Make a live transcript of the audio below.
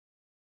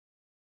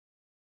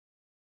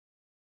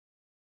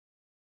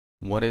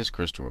What is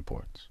Crystal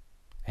Reports?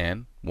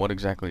 And what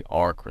exactly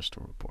are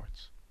Crystal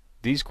Reports?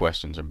 These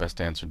questions are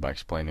best answered by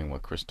explaining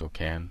what Crystal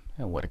can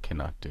and what it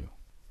cannot do.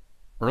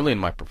 Early in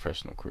my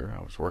professional career,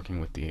 I was working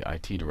with the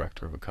IT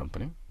director of a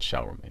company,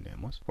 shall remain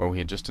nameless, where we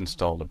had just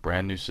installed a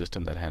brand new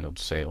system that handled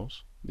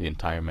sales, the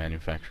entire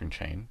manufacturing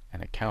chain,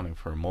 and accounting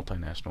for a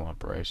multinational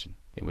operation.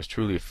 It was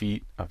truly a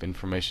feat of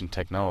information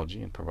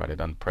technology and provided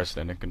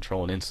unprecedented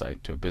control and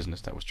insight to a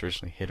business that was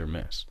traditionally hit or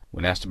miss.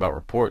 When asked about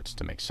reports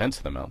to make sense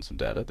of the mountains of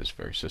data this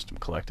very system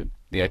collected,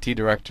 the IT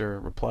director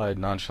replied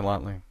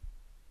nonchalantly,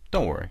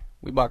 "Don't worry,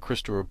 we bought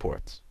Crystal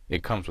Reports.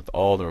 It comes with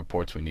all the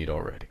reports we need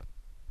already."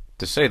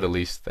 To say the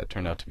least, that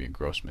turned out to be a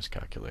gross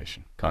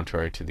miscalculation.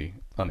 Contrary to the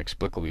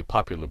inexplicably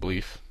popular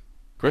belief,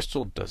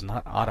 Crystal does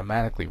not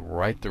automatically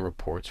write the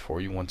reports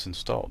for you once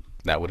installed.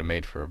 That would have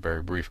made for a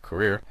very brief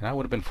career, and I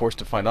would have been forced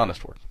to find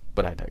honest work.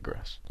 But I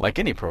digress. Like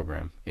any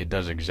program, it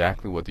does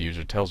exactly what the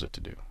user tells it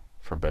to do,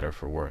 for better or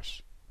for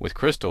worse. With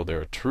Crystal, there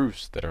are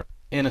truths that are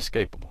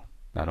inescapable.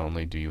 Not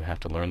only do you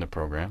have to learn the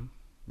program,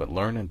 but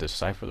learn and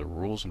decipher the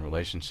rules and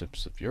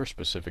relationships of your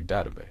specific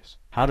database.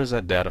 How does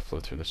that data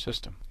flow through the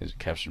system? Is it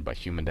captured by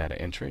human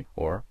data entry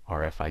or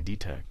RFID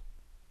tag?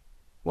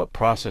 What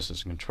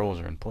processes and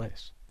controls are in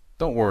place?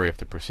 Don't worry if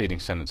the preceding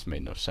sentence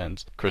made no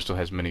sense. Crystal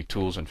has many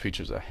tools and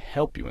features that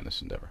help you in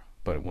this endeavor,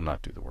 but it will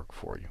not do the work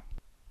for you.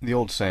 The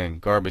old saying,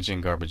 garbage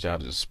in, garbage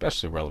out, is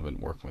especially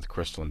relevant working with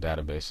Crystal and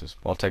databases.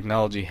 While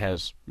technology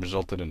has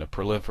resulted in a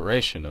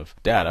proliferation of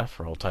data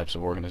for all types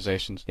of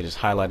organizations, it has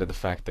highlighted the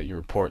fact that your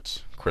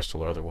reports,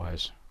 Crystal or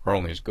otherwise, are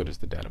only as good as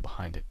the data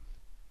behind it.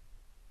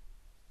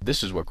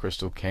 This is what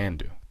Crystal can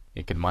do.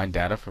 It can mine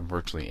data from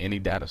virtually any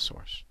data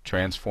source,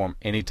 transform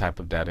any type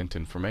of data into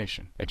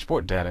information,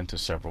 export data into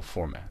several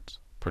formats,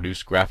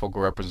 produce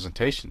graphical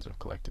representations of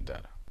collected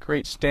data,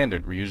 create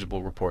standard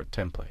reusable report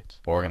templates,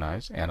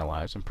 organize,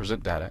 analyze, and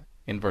present data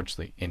in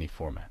virtually any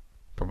format,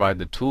 provide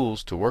the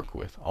tools to work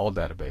with all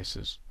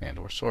databases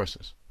and/or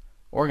sources,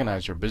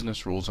 organize your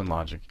business rules and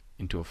logic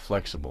into a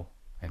flexible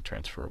and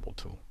transferable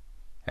tool.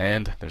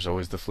 And there's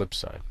always the flip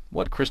side.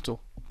 What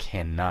Crystal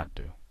cannot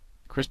do.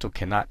 Crystal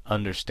cannot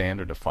understand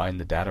or define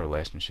the data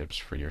relationships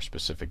for your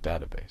specific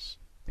database.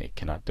 It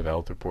cannot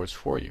develop reports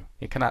for you.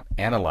 It cannot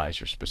analyze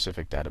your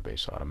specific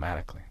database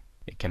automatically.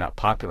 It cannot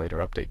populate or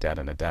update data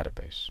in a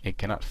database. It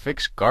cannot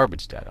fix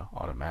garbage data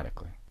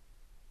automatically.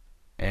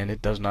 And it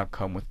does not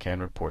come with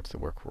canned reports that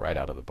work right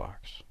out of the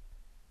box.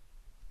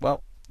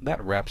 Well,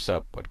 that wraps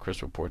up what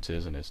Crystal Reports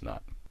is and is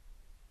not.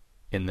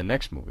 In the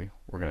next movie,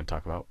 we're going to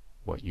talk about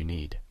what you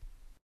need.